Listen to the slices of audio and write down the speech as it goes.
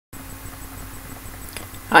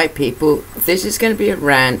Hi people, this is going to be a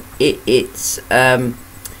rant. It's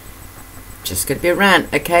just going to be a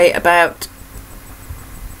rant, okay, about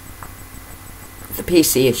the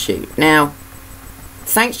PC issue. Now,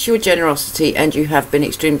 thanks to your generosity, and you have been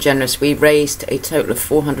extremely generous, we raised a total of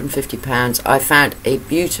 £450. I found a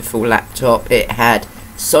beautiful laptop. It had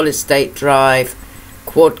solid state drive,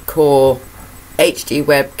 quad core, HD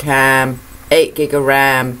webcam, 8GB of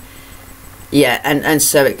RAM, yeah, and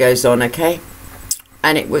so it goes on, okay.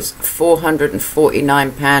 And it was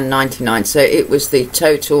 £449.99, so it was the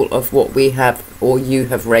total of what we have, or you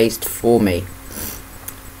have, raised for me.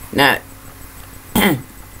 Now,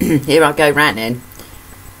 here I go ranting.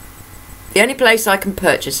 The only place I can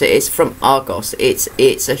purchase it is from Argos.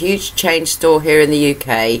 It's a huge chain store here in the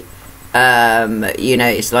UK. You know,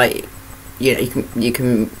 it's like, you know, you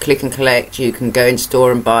can click and collect. You can go in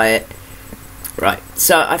store and buy it. Right.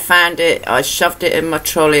 So I found it. I shoved it in my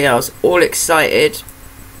trolley. I was all excited,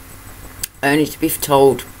 only to be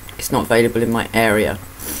told it's not available in my area.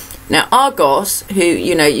 Now Argos, who,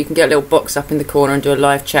 you know, you can get a little box up in the corner and do a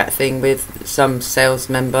live chat thing with some sales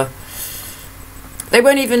member, they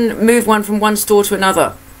won't even move one from one store to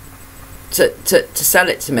another to sell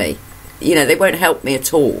it to me. You know, they won't help me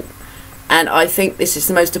at all. And I think this is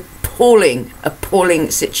the most appalling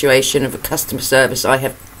situation of a customer service I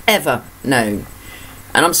have ever known.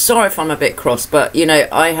 And I'm sorry if I'm a bit cross, but, you know,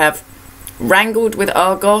 I have wrangled with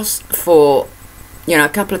Argos for, you know, a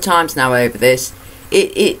couple of times now over this.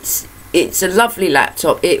 It's a lovely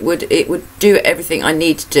laptop. It would do everything I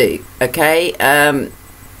need to do, okay.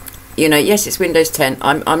 You know, yes, it's Windows 10.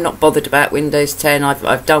 I'm not bothered about Windows 10.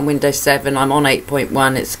 I've done Windows 7. I'm on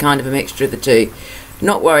 8.1. It's kind of a mixture of the two.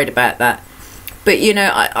 Not worried about that. But, you know,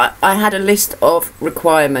 I had a list of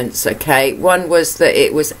requirements, okay. One was that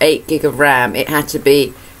it was 8GB of RAM. It had to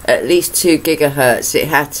be at least 2 gigahertz. It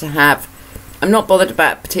had to have, I'm not bothered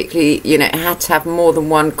about particularly, you know, it had to have more than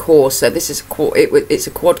one core. So this is it's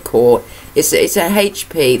a quad core. It's a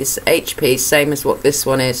HP. This is HP, same as what this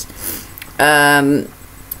one is. What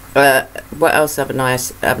else haven't I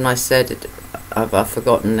said? I've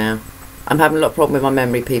forgotten now. I'm having a lot of problem with my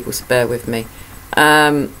memory, people, so bear with me.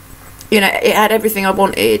 You know, it had everything I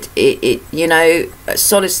wanted. It you know, a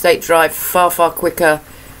solid state drive, far quicker.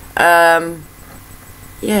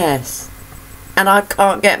 Yes. And I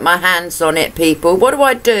can't get my hands on it, people. What do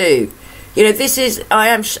I do? You know, this is, I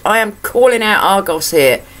am calling out Argos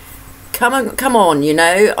here. Come on, you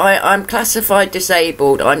know, I'm classified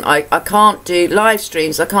disabled. I can't do live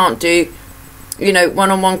streams. I can't do, you know,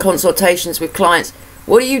 one-on-one consultations with clients.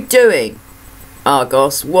 What are you doing,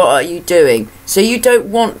 Argos? What are you doing? So you don't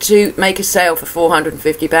want to make a sale for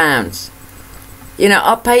 £450? You know,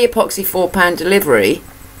 I'll pay epoxy £4 delivery.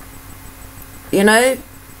 You know,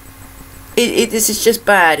 this is just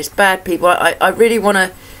bad. It's bad, people. I really want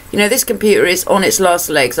to, you know, this computer is on its last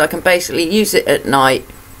legs. I can basically use it at night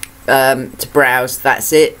to browse.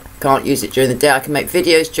 That's it. Can't use it during the day. I can make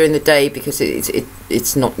videos during the day because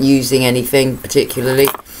it's not using anything particularly.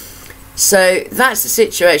 So that's the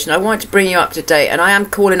situation. I want to bring you up to date, and I am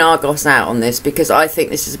calling Argos out on this because I think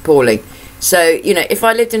this is appalling. So, you know, if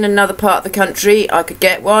I lived in another part of the country, I could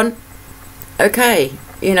get one. Okay,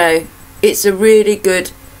 you know, it's a really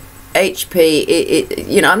good HP.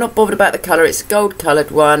 You know, I'm not bothered about the colour. It's a gold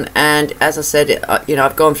coloured one, and as I said, you know,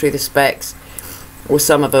 I've gone through the specs, or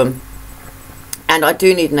some of them, and I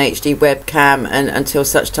do need an HD webcam, and until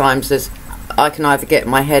such times as I can either get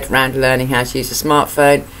my head round learning how to use a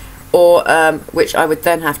smartphone, or which I would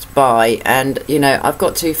then have to buy. And, you know, I've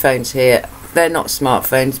got two phones here. They're not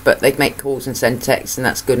smartphones, but they make calls and send texts, and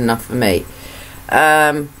that's good enough for me.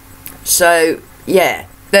 So yeah,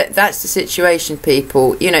 that's the situation,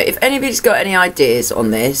 people. You know, if anybody's got any ideas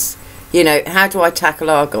on this, you know, how do I tackle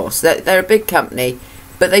Argos? They're a big company,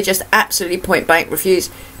 but they just absolutely point blank refuse.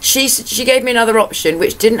 She gave me another option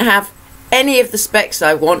which didn't have any of the specs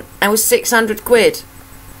I want, and was 600 quid.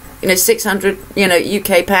 You know, 600, you know,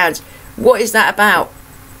 UK pounds. What is that about?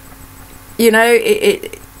 You know,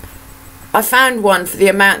 I found one for the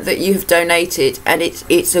amount that you have donated, and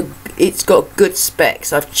it's got good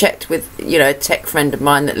specs. I've checked with, you know, a tech friend of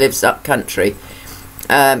mine that lives up country,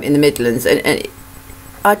 in the Midlands, and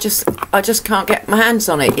I just can't get my hands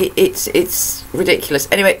on it. It's ridiculous.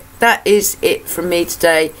 Anyway, that is it from me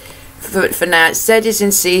today. For now, Zed is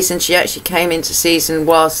in season. She actually came into season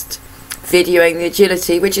whilst videoing the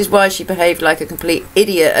agility, which is why she behaved like a complete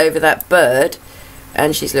idiot over that bird,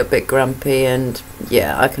 and she's a little bit grumpy, and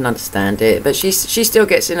yeah, I can understand it, but she still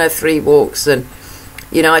gets in her 3 walks, and,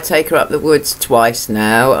 you know, I take her up the woods twice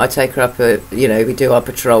now. I take her up, you know, we do our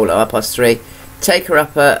patrol at 3:30. take her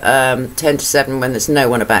up at 10 to 7 when there's no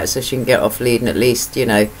one about, so she can get off lead and at least, you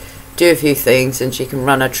know, do a few things, and she can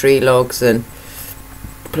run her tree logs and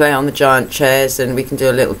play on the giant chairs, and we can do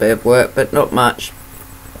a little bit of work, but not much.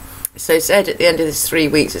 So said at the end of this 3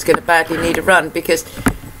 weeks it's going to badly need a run, because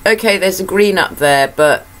okay, there's a green up there,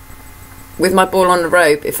 but with my ball on the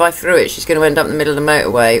rope, if I threw it, she's going to end up in the middle of the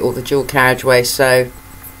motorway or the dual carriageway, so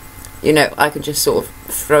you know, I can just sort of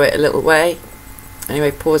throw it a little way. Anyway,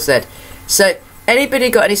 pause there. So anybody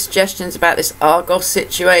got any suggestions about this Argos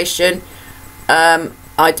situation?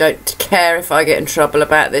 I don't care if I get in trouble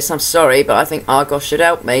about this, I'm sorry, but I think Argos should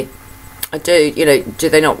help me. I do. You know, do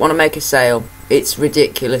they not want to make a sale? It's a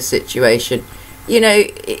ridiculous situation. You know,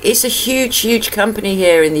 it's a huge company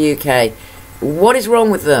here in the UK. What is wrong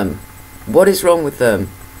with them? What is wrong with them?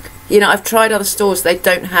 You know, I've tried other stores, they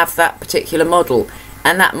don't have that particular model,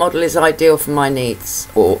 and that model is ideal for my needs,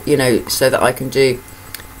 or, you know, so that I can do,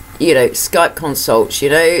 you know, Skype consults, you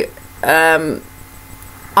know.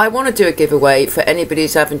 I want to do a giveaway for anybody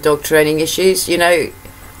who's having dog training issues, you know,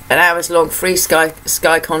 an hour's long free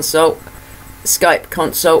Skype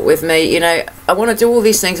consult with me, you know. I want to do all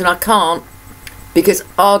these things and I can't, because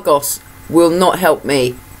Argos will not help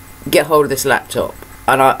me get hold of this laptop,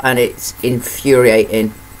 and it's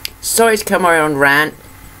infuriating. Sorry to come on rant,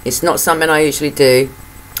 it's not something I usually do,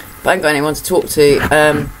 but I haven't got anyone to talk to,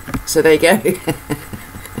 so there you go.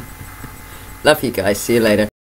 Love you guys, see you later.